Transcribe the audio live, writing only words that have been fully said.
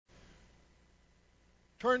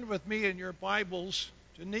Turn with me in your Bibles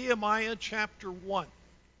to Nehemiah chapter 1.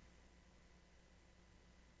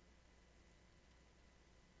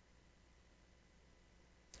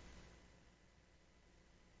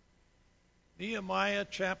 Nehemiah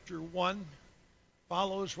chapter 1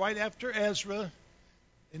 follows right after Ezra.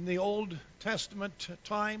 In the Old Testament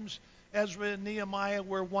times, Ezra and Nehemiah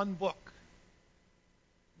were one book.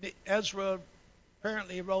 Ezra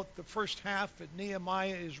apparently wrote the first half, and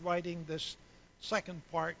Nehemiah is writing this second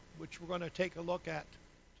part, which we're going to take a look at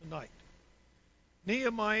tonight.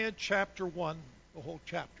 Nehemiah chapter 1, the whole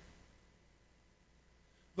chapter.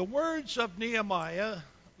 The words of Nehemiah,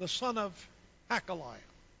 the son of Hakaliah.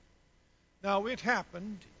 Now it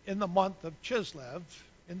happened in the month of Chislev,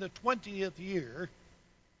 in the 20th year,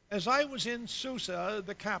 as I was in Susa,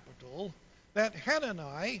 the capital, that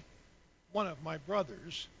Hanani, one of my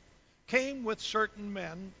brothers, came with certain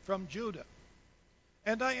men from Judah.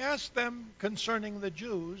 And I asked them concerning the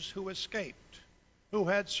Jews who escaped, who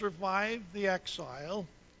had survived the exile,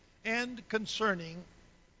 and concerning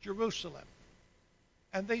Jerusalem.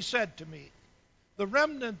 And they said to me, the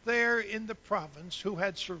remnant there in the province who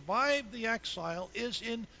had survived the exile is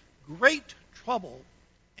in great trouble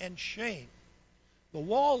and shame. The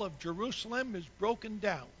wall of Jerusalem is broken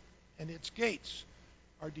down, and its gates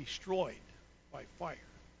are destroyed by fire.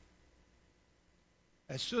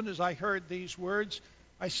 As soon as I heard these words,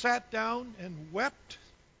 I sat down and wept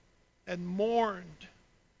and mourned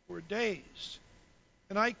for days.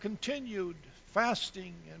 And I continued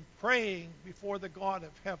fasting and praying before the God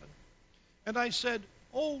of heaven. And I said,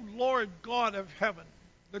 O Lord God of heaven,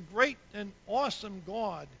 the great and awesome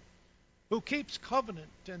God, who keeps covenant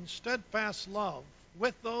and steadfast love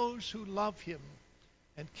with those who love him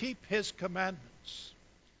and keep his commandments,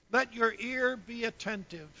 let your ear be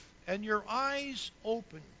attentive and your eyes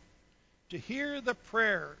open to hear the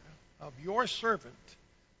prayer of your servant,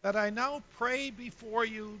 that I now pray before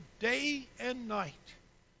you day and night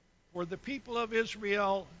for the people of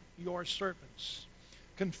Israel, your servants,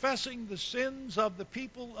 confessing the sins of the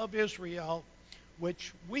people of Israel,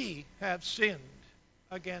 which we have sinned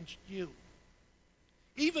against you.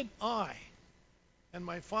 Even I and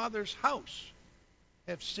my father's house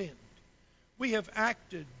have sinned. We have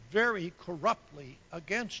acted very corruptly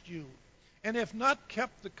against you, and have not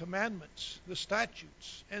kept the commandments, the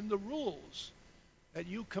statutes, and the rules that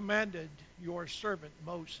you commanded your servant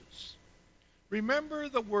Moses. Remember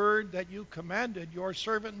the word that you commanded your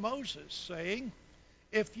servant Moses, saying,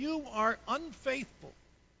 if you are unfaithful,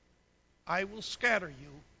 I will scatter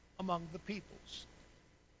you among the peoples.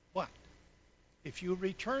 But if you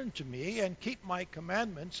return to me and keep my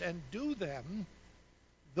commandments and do them,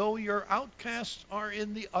 though your outcasts are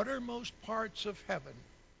in the uttermost parts of heaven,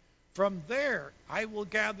 from there I will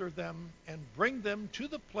gather them and bring them to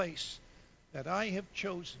the place that I have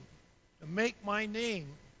chosen to make my name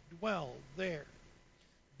dwell there.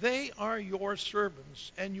 They are your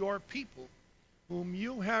servants and your people, whom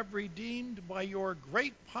you have redeemed by your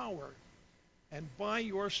great power and by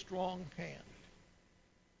your strong hand.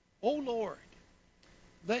 O Lord,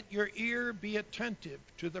 let your ear be attentive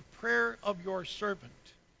to the prayer of your servant,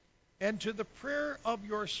 and to the prayer of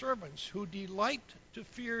your servants who delight to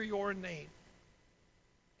fear your name.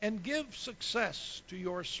 And give success to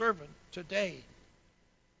your servant today,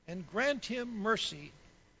 and grant him mercy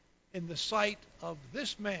in the sight of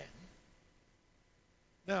this man.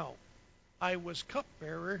 Now, I was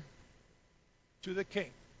cupbearer to the king.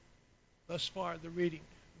 Thus far, the reading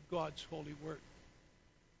of God's holy word.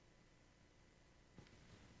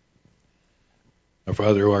 Our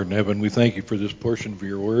Father who art in heaven, we thank you for this portion of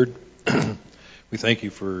your word. We thank you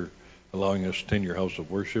for allowing us to attend your house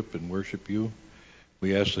of worship and worship you.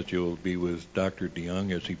 We ask that you will be with Dr.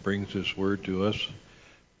 DeYoung as he brings this word to us,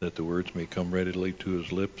 that the words may come readily to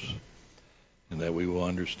his lips, and that we will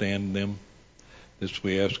understand them. This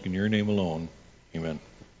we ask in your name alone. Amen.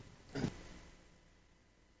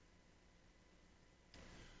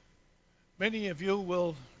 Many of you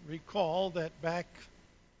will recall that back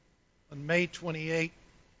on May 28,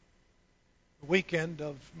 the weekend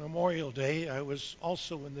of Memorial Day, I was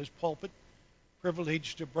also in this pulpit,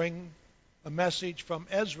 privileged to bring a message from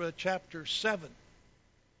Ezra chapter 7.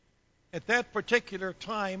 At that particular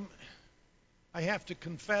time, I have to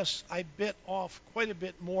confess, I bit off quite a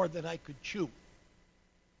bit more than I could chew.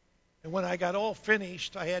 And when I got all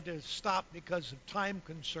finished, I had to stop because of time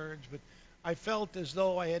concerns, but I felt as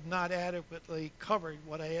though I had not adequately covered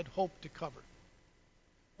what I had hoped to cover.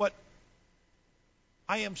 But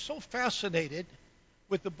I am so fascinated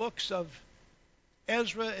with the books of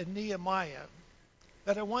Ezra and Nehemiah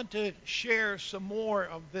that I want to share some more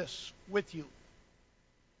of this with you.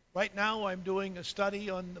 Right now, I'm doing a study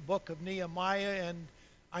on the book of Nehemiah, and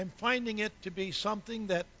I'm finding it to be something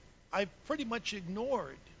that I've pretty much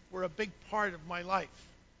ignored for a big part of my life.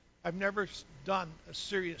 I've never done a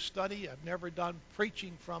serious study. I've never done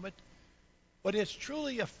preaching from it. But it's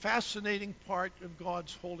truly a fascinating part of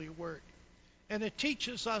God's holy word. And it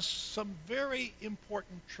teaches us some very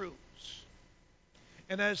important truths.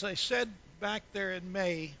 And as I said back there in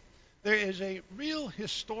May, there is a real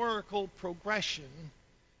historical progression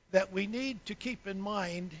that we need to keep in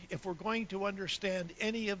mind if we're going to understand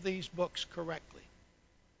any of these books correctly.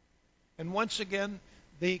 And once again,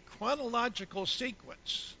 the chronological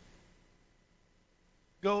sequence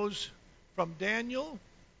goes from Daniel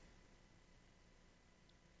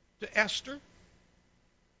to Esther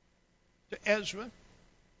to Ezra,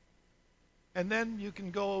 and then you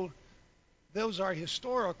can go, those are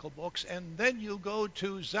historical books, and then you go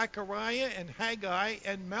to Zechariah and Haggai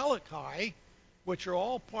and Malachi, which are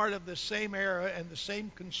all part of the same era and the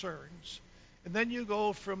same concerns, and then you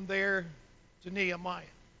go from there to Nehemiah.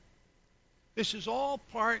 This is all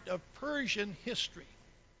part of Persian history.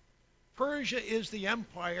 Persia is the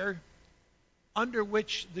empire under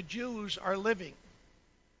which the Jews are living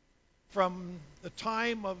from the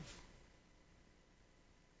time of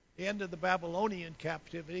the end of the Babylonian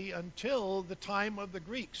captivity until the time of the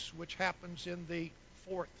Greeks, which happens in the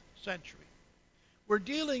 4th century. We're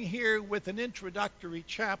dealing here with an introductory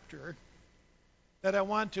chapter that I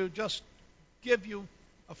want to just give you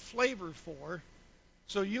a flavor for,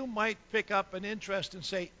 so you might pick up an interest and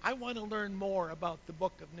say, I want to learn more about the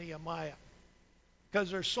book of Nehemiah,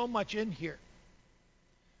 because there's so much in here.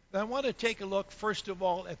 And I want to take a look, first of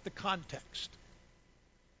all, at the context.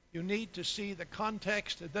 You need to see the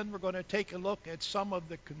context, and then we're going to take a look at some of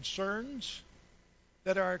the concerns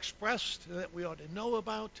that are expressed that we ought to know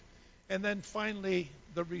about, and then finally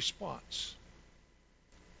the response.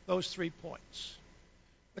 Those 3 points.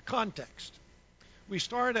 The context. We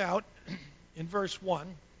start out in verse 1,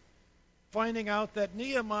 finding out that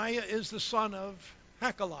Nehemiah is the son of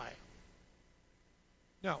Hakaliah.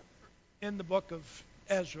 Now, in the book of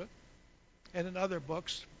Ezra and in other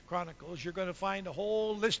books, Chronicles, you're going to find a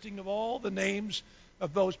whole listing of all the names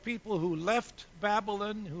of those people who left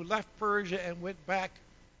Babylon, who left Persia, and went back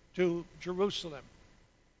to Jerusalem.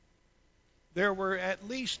 There were at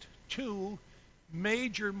least 2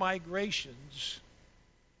 major migrations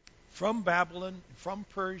from Babylon, from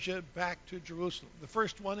Persia, back to Jerusalem. The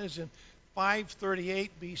first one is in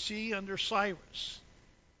 538 BC under Cyrus.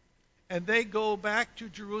 And they go back to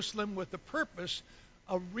Jerusalem with the purpose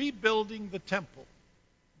of rebuilding the temple.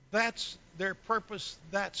 That's their purpose,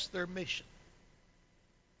 that's their mission.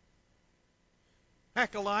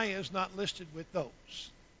 Hakaliah is not listed with those.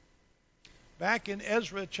 Back in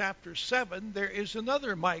Ezra chapter 7, there is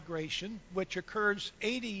another migration which occurs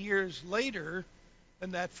 80 years later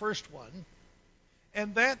than that first one.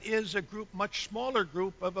 And that is a group, much smaller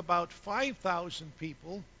group of about 5,000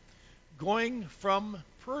 people going from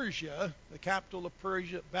Persia, the capital of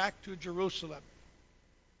Persia, back to Jerusalem.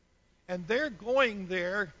 And they're going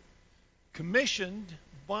there commissioned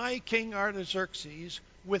by King Artaxerxes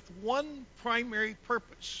with one primary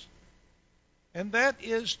purpose, and that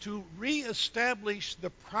is to reestablish the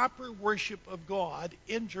proper worship of God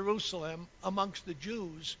in Jerusalem amongst the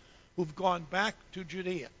Jews who've gone back to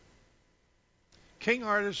Judea. King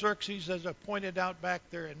Artaxerxes, as I pointed out back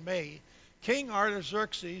there in May, King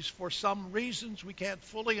Artaxerxes, for some reasons we can't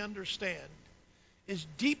fully understand, is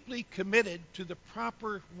deeply committed to the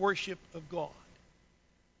proper worship of God.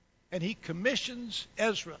 And he commissions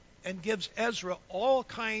Ezra and gives Ezra all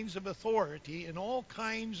kinds of authority and all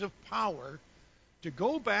kinds of power to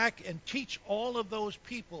go back and teach all of those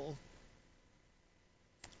people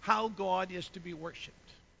how God is to be worshipped.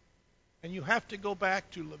 And you have to go back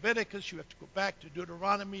to Leviticus, you have to go back to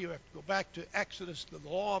Deuteronomy, you have to go back to Exodus, the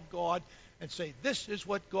law of God, and say, this is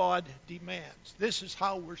what God demands. This is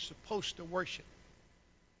how we're supposed to worship.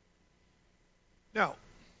 Now,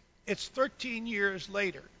 it's 13 years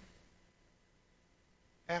later,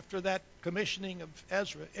 after that commissioning of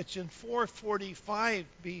Ezra. It's in 445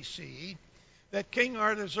 BC that King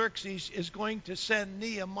Artaxerxes is going to send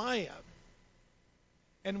Nehemiah.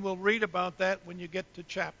 And we'll read about that when you get to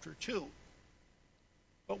chapter 2.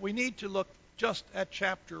 But we need to look just at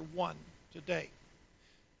chapter 1 today.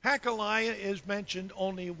 Hakaliah is mentioned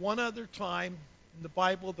only one other time in the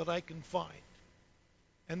Bible that I can find.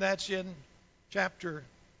 And that's in chapter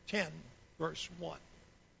 10, verse 1.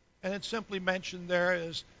 And it's simply mentioned there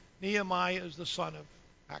as Nehemiah is the son of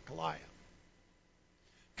Hakaliah.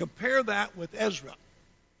 Compare that with Ezra.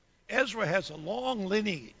 Ezra has a long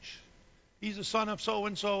lineage. He's the son of so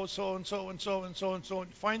and so, so and so, and so and so and so.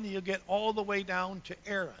 And finally, you get all the way down to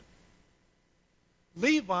Aaron.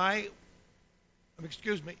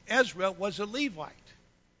 Ezra was a Levite.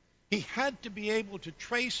 He had to be able to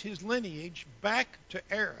trace his lineage back to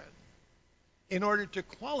Aaron in order to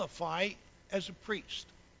qualify as a priest.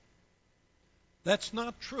 That's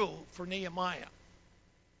not true for Nehemiah.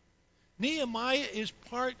 Nehemiah is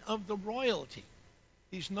part of the royalty.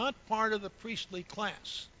 He's not part of the priestly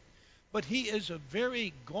class. But he is a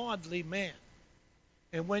very godly man.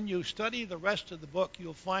 And when you study the rest of the book,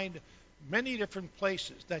 you'll find many different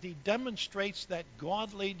places that he demonstrates that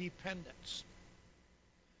godly dependence.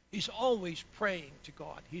 He's always praying to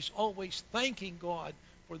God. He's always thanking God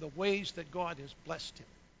for the ways that God has blessed him.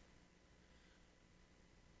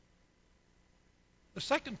 The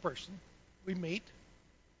second person we meet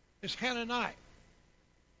is Hananiah.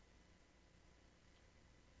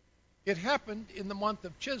 It happened in the month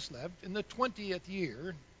of Chislev in the 20th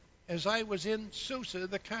year, as I was in Susa,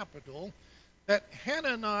 the capital, that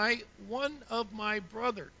Hananiah, one of my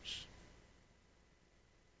brothers.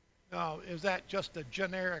 Now, is that just a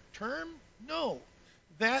generic term? No.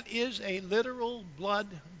 That is a literal blood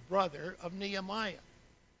brother of Nehemiah.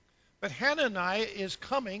 But Hananiah is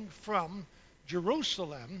coming from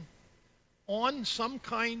Jerusalem on some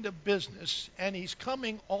kind of business, and he's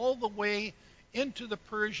coming all the way into the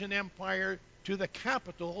Persian Empire to the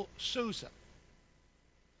capital, Susa.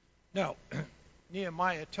 Now,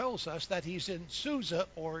 Nehemiah tells us that he's in Susa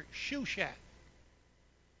or Shushan.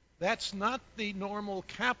 That's not the normal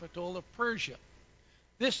capital of Persia.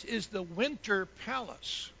 This is the winter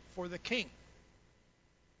palace for the king.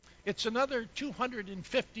 It's another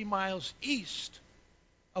 250 miles east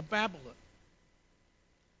of Babylon.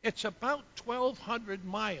 It's about 1,200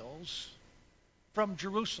 miles from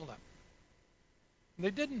Jerusalem. They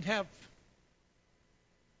didn't have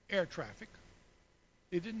air traffic.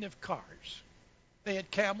 They didn't have cars. They had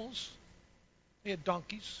camels. They had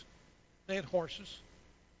donkeys. They had horses.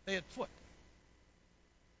 They had foot.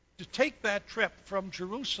 To take that trip from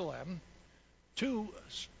Jerusalem to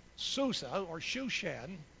Susa or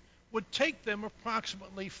Shushan would take them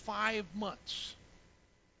approximately 5 months.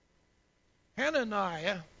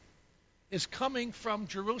 Hananiah is coming from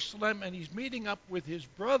Jerusalem, and he's meeting up with his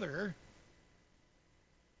brother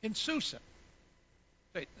in Susa.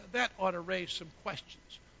 That ought to raise some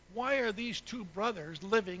questions. Why are these two brothers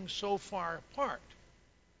living so far apart?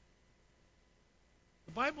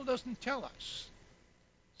 The Bible doesn't tell us.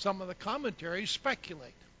 Some of the commentaries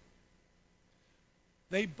speculate.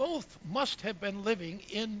 They both must have been living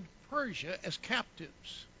in Persia as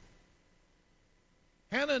captives.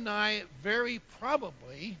 Hananiah very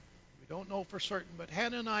probably, we don't know for certain, but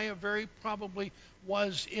Hananiah very probably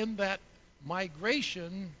was in that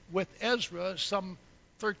migration with Ezra some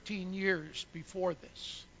 13 years before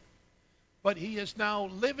this. But he is now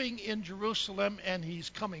living in Jerusalem, and he's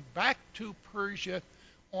coming back to Persia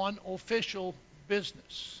on official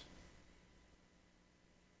business.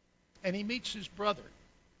 And he meets his brother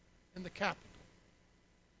in the capital.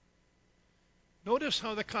 Notice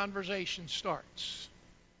how the conversation starts.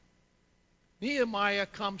 Nehemiah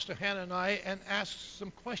comes to Hananiah and asks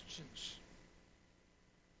some questions.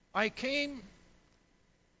 I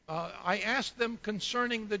asked them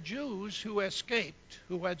concerning the Jews who escaped,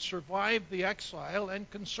 who had survived the exile, and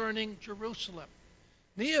concerning Jerusalem.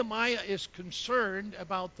 Nehemiah is concerned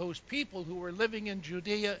about those people who were living in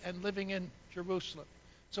Judea and living in Jerusalem.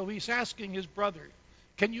 So he's asking his brother,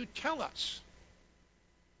 can you tell us?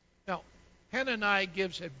 Now, Hananiah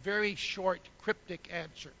gives a very short, cryptic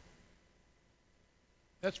answer.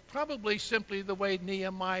 That's probably simply the way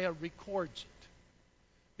Nehemiah records it,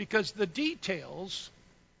 because the details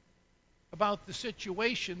about the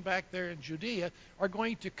situation back there in Judea are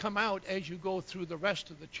going to come out as you go through the rest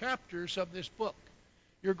of the chapters of this book.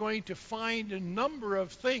 You're going to find a number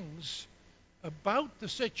of things about the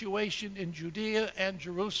situation in Judea and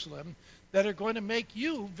Jerusalem that are going to make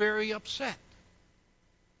you very upset.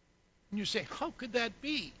 And you say, how could that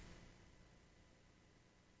be?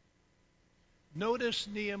 Notice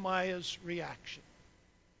Nehemiah's reaction.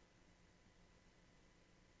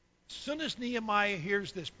 As soon as Nehemiah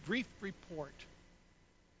hears this brief report,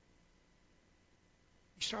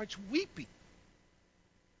 he starts weeping.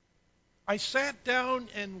 I sat down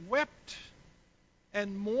and wept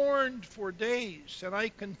and mourned for days, and I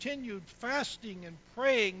continued fasting and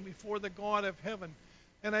praying before the God of heaven.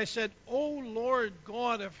 And I said, O Lord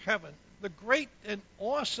God of heaven, the great and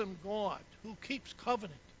awesome God who keeps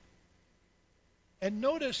covenant. And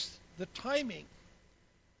notice the timing.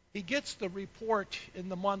 He gets the report in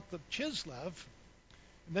the month of Chislev.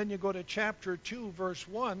 And then you go to chapter 2, verse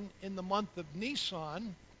 1, in the month of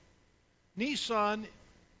Nisan. Nisan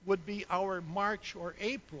would be our March or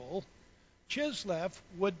April. Chislev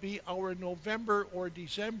would be our November or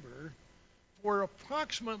December. For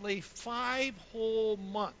approximately 5 whole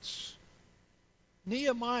months,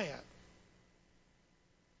 Nehemiah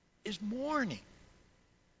is mourning.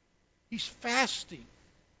 He's fasting.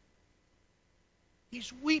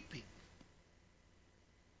 He's weeping.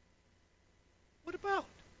 What about?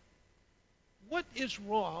 What is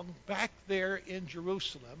wrong back there in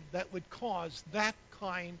Jerusalem that would cause that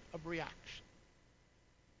kind of reaction?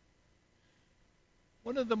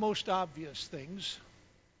 One of the most obvious things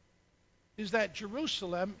is that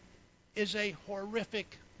Jerusalem is a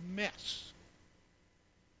horrific mess.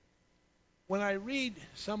 When I read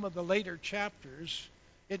some of the later chapters,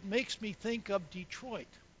 it makes me think of Detroit.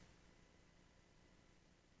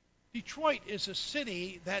 Detroit is a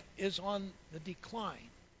city that is on the decline.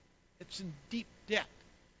 It's in deep debt.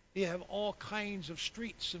 You have all kinds of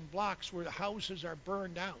streets and blocks where the houses are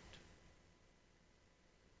burned out.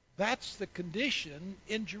 That's the condition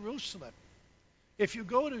in Jerusalem. If you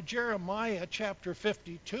go to Jeremiah chapter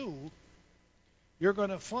 52, you're going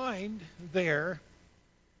to find there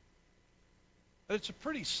that it's a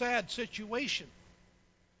pretty sad situation.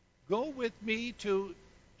 Go with me to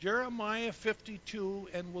Jeremiah 52,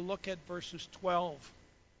 and we'll look at verses 12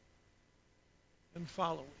 and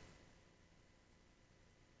following.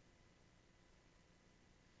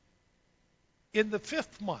 In the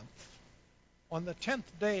 5th month, on the 10th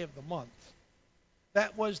day of the month,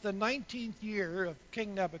 that was the 19th year of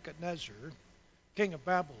King Nebuchadnezzar, king of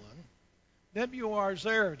Babylon,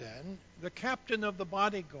 Nebuchadnezzar, the captain of the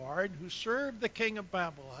bodyguard who served the king of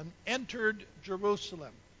Babylon, entered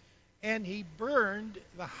Jerusalem, and he burned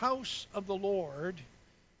the house of the Lord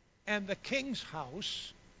and the king's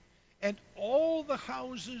house and all the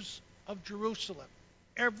houses of Jerusalem.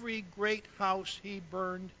 Every great house he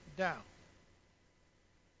burned down.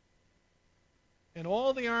 And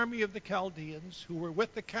all the army of the Chaldeans who were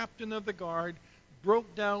with the captain of the guard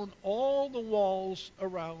broke down all the walls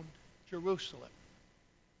around Jerusalem.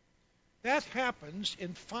 That happens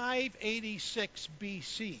in 586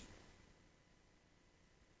 BC.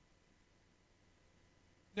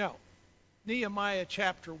 Now, Nehemiah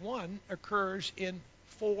chapter 1 occurs in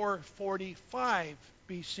 445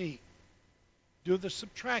 BC. Do the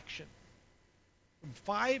subtraction. From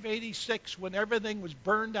 586, when everything was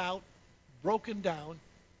burned out, broken down,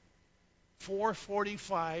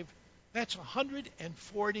 445, that's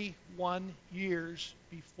 141 years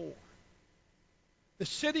before. The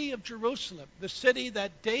city of Jerusalem, the city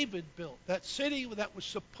that David built, that city that was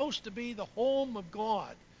supposed to be the home of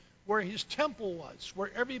God, where his temple was, where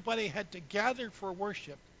everybody had to gather for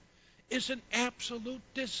worship, is an absolute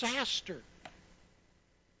disaster.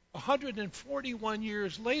 141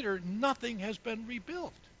 years later, nothing has been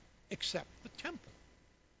rebuilt except the temple.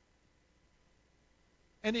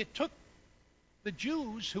 And it took the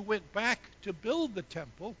Jews who went back to build the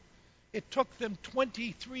temple, it took them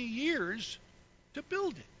 23 years to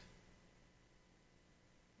build it.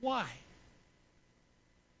 Why?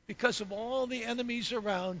 Because of all the enemies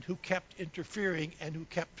around who kept interfering and who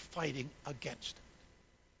kept fighting against it.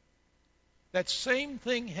 That same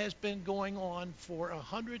thing has been going on for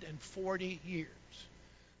 140 years.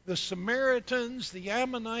 The Samaritans, the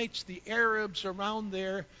Ammonites, the Arabs around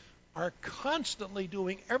there are constantly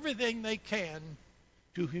doing everything they can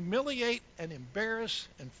to humiliate and embarrass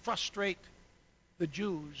and frustrate the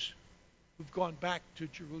Jews who've gone back to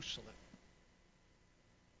Jerusalem.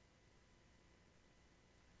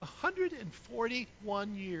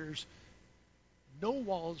 141 years, no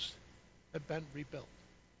walls have been rebuilt.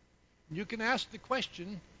 And you can ask the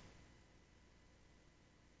question,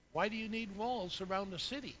 why do you need walls around the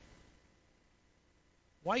city?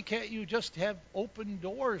 Why can't you just have open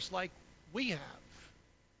doors like we have?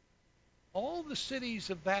 All the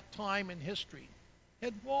cities of that time in history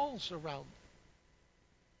had walls around them.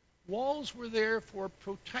 Walls were there for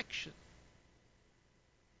protection.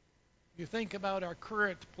 You think about our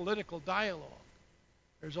current political dialogue.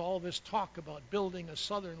 There's all this talk about building a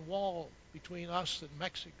southern wall between us and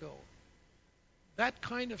Mexico. That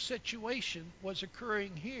kind of situation was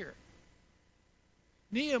occurring here.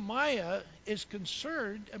 Nehemiah is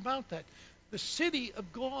concerned about that. The city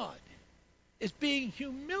of God is being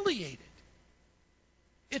humiliated.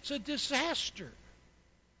 It's a disaster.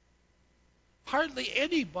 Hardly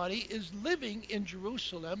anybody is living in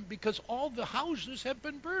Jerusalem because all the houses have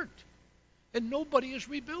been burnt and nobody is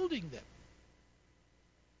rebuilding them.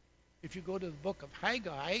 If you go to the book of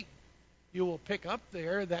Haggai, You will pick up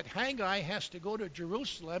there that Haggai has to go to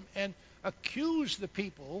Jerusalem and accuse the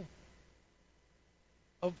people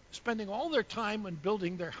of spending all their time on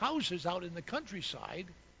building their houses out in the countryside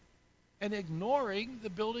and ignoring the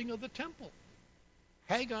building of the temple.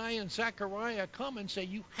 Haggai and Zechariah come and say,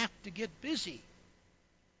 you have to get busy.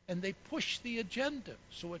 And they push the agenda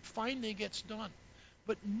so it finally gets done.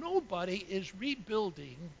 But nobody is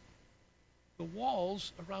rebuilding the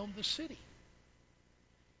walls around the city.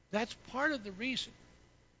 That's part of the reason.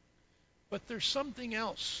 But there's something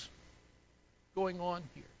else going on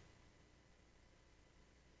here.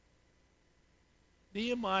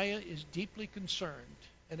 Nehemiah is deeply concerned,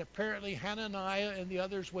 and apparently Hananiah and the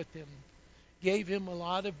others with him gave him a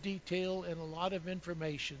lot of detail and a lot of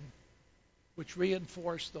information which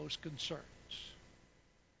reinforced those concerns.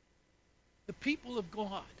 The people of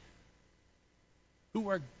God who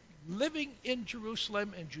are living in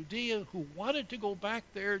Jerusalem and Judea, who wanted to go back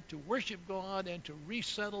there to worship God and to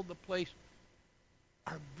resettle the place,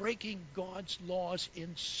 are breaking God's laws in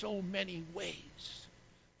so many ways.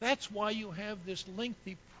 That's why you have this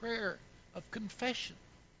lengthy prayer of confession.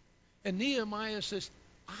 And Nehemiah says,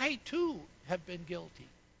 I too have been guilty.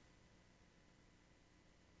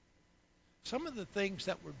 Some of the things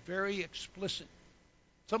that were very explicit,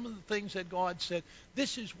 some of the things that God said,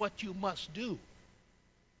 this is what you must do,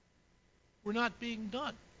 were not being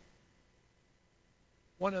done.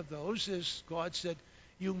 One of those is God said,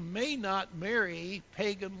 you may not marry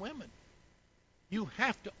pagan women. You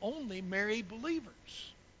have to only marry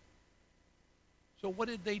believers. So what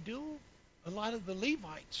did they do? A lot of the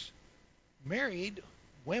Levites married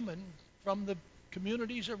women from the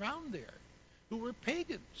communities around there who were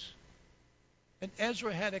pagans. And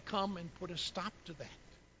Ezra had to come and put a stop to that.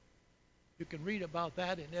 You can read about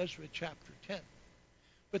that in Ezra chapter 10.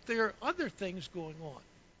 But there are other things going on.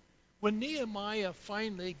 When Nehemiah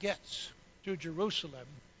finally gets to Jerusalem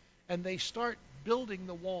and they start building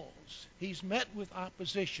the walls, he's met with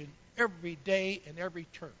opposition every day and every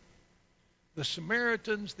turn. The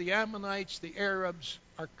Samaritans, the Ammonites, the Arabs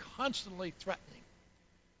are constantly threatening.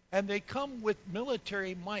 And they come with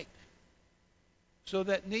military might so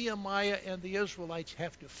that Nehemiah and the Israelites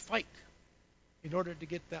have to fight in order to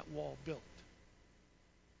get that wall built.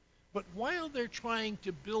 But while they're trying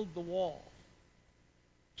to build the wall,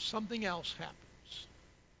 something else happens.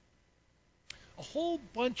 A whole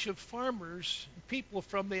bunch of farmers, people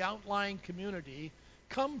from the outlying community,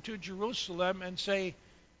 come to Jerusalem and say,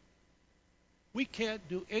 we can't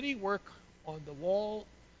do any work on the wall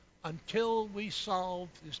until we solve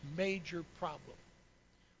this major problem.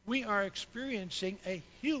 We are experiencing a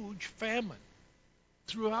huge famine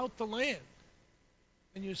throughout the land.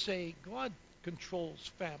 And you say, God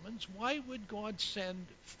controls famines. Why would God send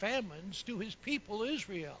famines to his people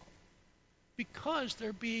Israel? Because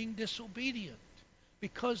they're being disobedient.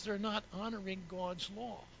 Because they're not honoring God's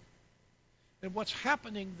law. And what's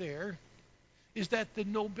happening there is that the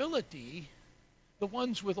nobility, the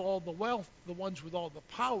ones with all the wealth, the ones with all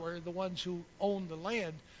the power, the ones who own the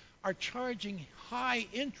land, are charging high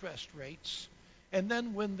interest rates. And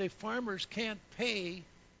then when the farmers can't pay,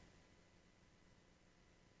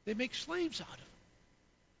 they make slaves out of them.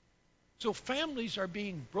 So families are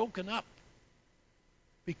being broken up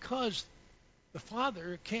because the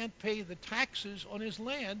father can't pay the taxes on his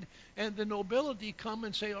land, and the nobility come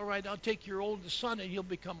and say, all right, I'll take your oldest son and he'll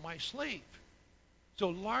become my slave. So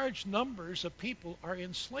large numbers of people are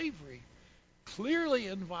in slavery, clearly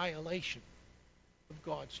in violation of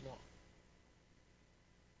God's law.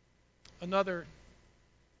 Another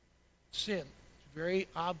sin, very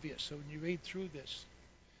obvious. So when you read through this,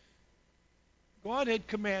 God had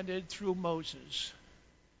commanded through Moses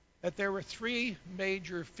that there were 3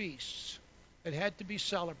 major feasts that had to be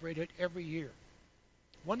celebrated every year.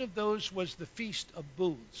 One of those was the Feast of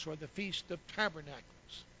Booths, or the Feast of Tabernacles.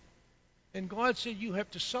 And God said, you have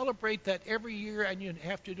to celebrate that every year, and you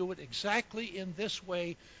have to do it exactly in this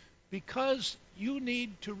way, because you need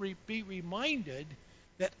to be reminded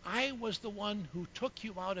that I was the one who took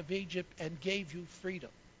you out of Egypt and gave you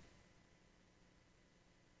freedom.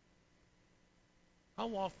 How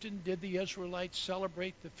often did the Israelites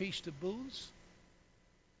celebrate the Feast of Booths?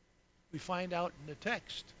 We find out in the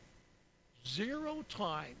text. 0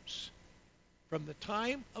 times from the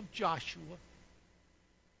time of Joshua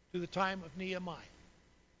to the time of Nehemiah.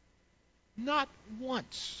 Not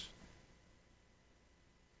once.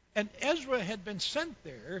 And Ezra had been sent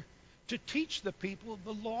there to teach the people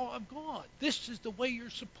the law of God. This is the way you're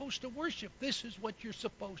supposed to worship. This is what you're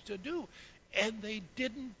supposed to do. And they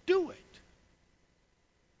didn't do it.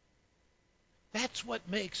 That's what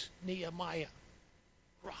makes Nehemiah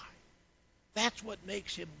cry. That's what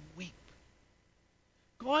makes him weep.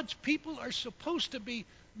 God's people are supposed to be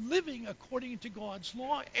living according to God's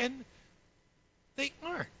law, and they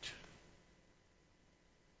aren't.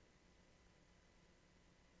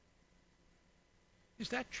 Is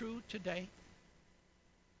that true today?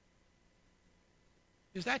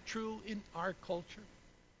 Is that true in our culture,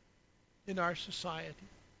 in our society?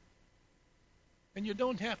 And you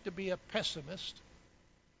don't have to be a pessimist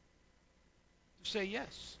to say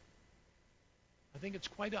yes. I think it's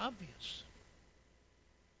quite obvious.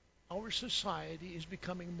 Our society is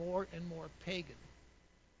becoming more and more pagan,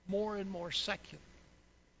 more and more secular.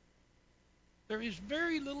 There is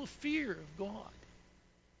very little fear of God.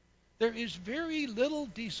 There is very little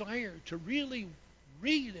desire to really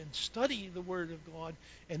read and study the Word of God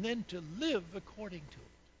and then to live according to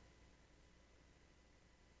it.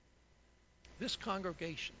 This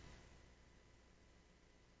congregation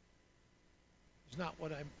is not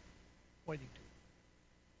what I'm pointing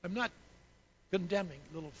to. I'm not condemning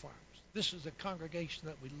Little Farms. This is a congregation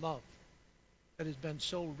that we love, that has been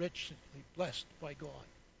so richly blessed by God.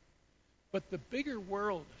 But the bigger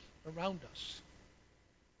world around us,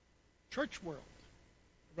 church world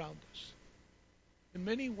around us, in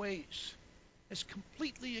many ways is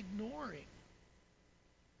completely ignoring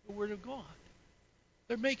the Word of God.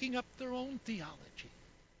 They're making up their own theology.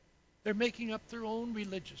 They're making up their own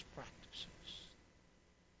religious practices.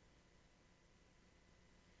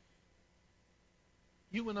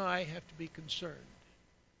 You and I have to be concerned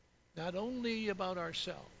not only about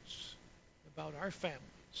ourselves, about our families,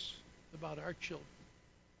 about our children,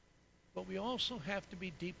 but we also have to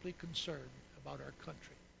be deeply concerned about our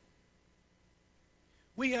country.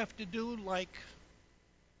 We have to do like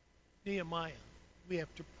Nehemiah. We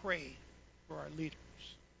have to pray for our leaders.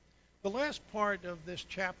 The last part of this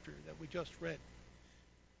chapter that we just read,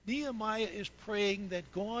 Nehemiah is praying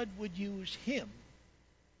that God would use him,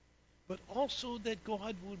 but also that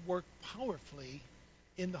God would work powerfully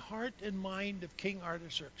in the heart and mind of King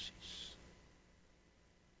Artaxerxes.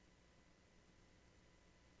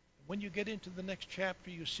 When you get into the next chapter,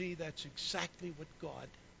 you see that's exactly what God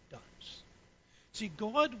does. See,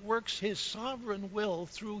 God works his sovereign will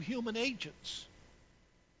through human agents.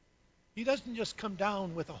 He doesn't just come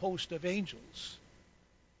down with a host of angels.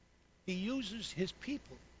 He uses his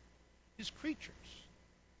people, his creatures.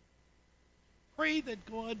 Pray that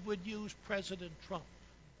God would use President Trump,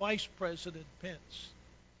 Vice President Pence,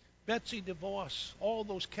 Betsy DeVos, all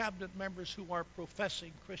those cabinet members who are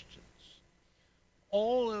professing Christians,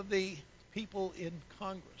 all of the people in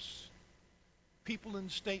Congress, people in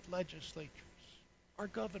state legislatures, our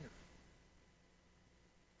governor,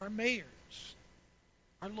 our mayors,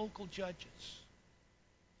 our local judges.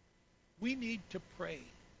 We need to pray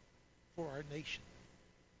for our nation.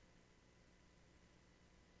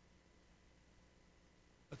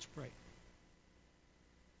 Let's pray.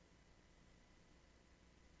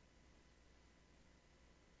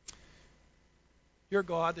 Dear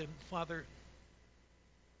God and Father,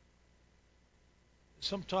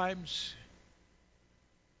 sometimes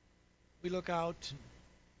we look out and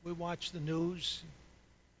we watch the news,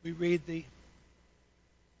 we read the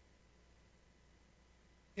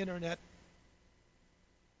internet,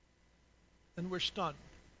 and we're stunned.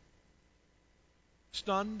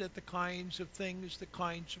 Stunned at the kinds of things, the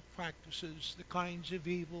kinds of practices, the kinds of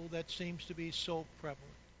evil that seems to be so prevalent.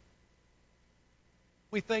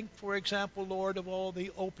 We think, for example, Lord, of all the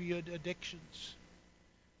opioid addictions,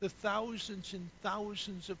 the thousands and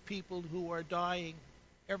thousands of people who are dying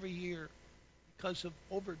every year because of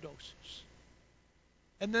overdoses.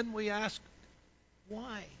 And then we ask,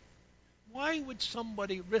 why? Why would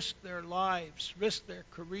somebody risk their lives, risk their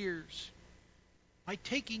careers by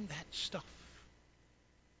taking that stuff?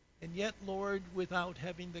 And yet, Lord, without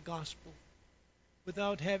having the gospel,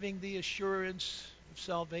 without having the assurance of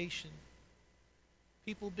salvation,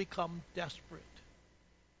 people become desperate.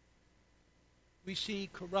 We see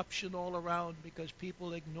corruption all around because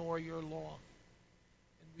people ignore your law.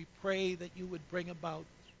 And we pray that you would bring about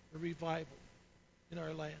a revival in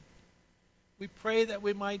our land. We pray that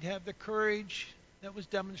we might have the courage that was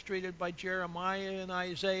demonstrated by Jeremiah and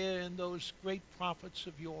Isaiah and those great prophets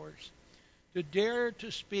of yours, to dare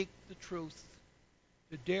to speak the truth,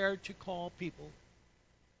 to dare to call people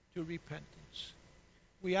to repentance.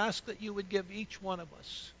 We ask that you would give each one of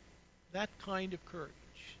us that kind of courage,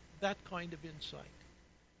 that kind of insight.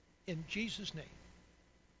 In Jesus' name,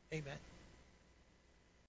 amen.